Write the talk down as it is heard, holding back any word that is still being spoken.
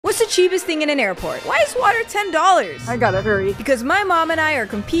the cheapest thing in an airport? Why is water $10? I gotta hurry. Because my mom and I are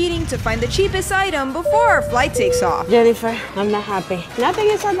competing to find the cheapest item before our flight takes off. Jennifer, I'm not happy. Nothing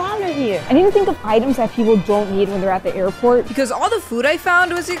is $1 here. I need to think of items that people don't need when they're at the airport. Because all the food I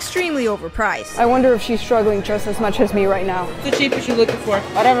found was extremely overpriced. I wonder if she's struggling just as much as me right now. The cheapest you're looking for.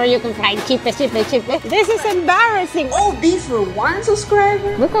 Whatever you can find. Cheapest. This is embarrassing. All these for 1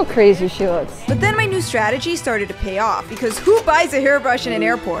 subscriber? Look how crazy she looks. But then my new strategy started to pay off, because who buys a hairbrush in an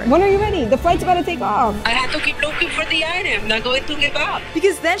airport? When are you ready? The flight's about to take off. I have to keep looking for the item. Not going to give up.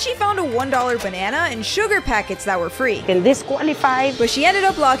 Because then she found a $1 banana and sugar packets that were free. Been disqualified. But she ended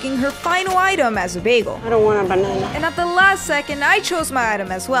up locking her final item as a bagel. I don't want a banana. And at the last second, I chose my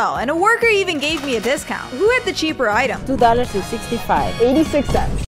item as well, and a worker even gave me a discount. Who had the cheaper item? $2.65. 86 cents.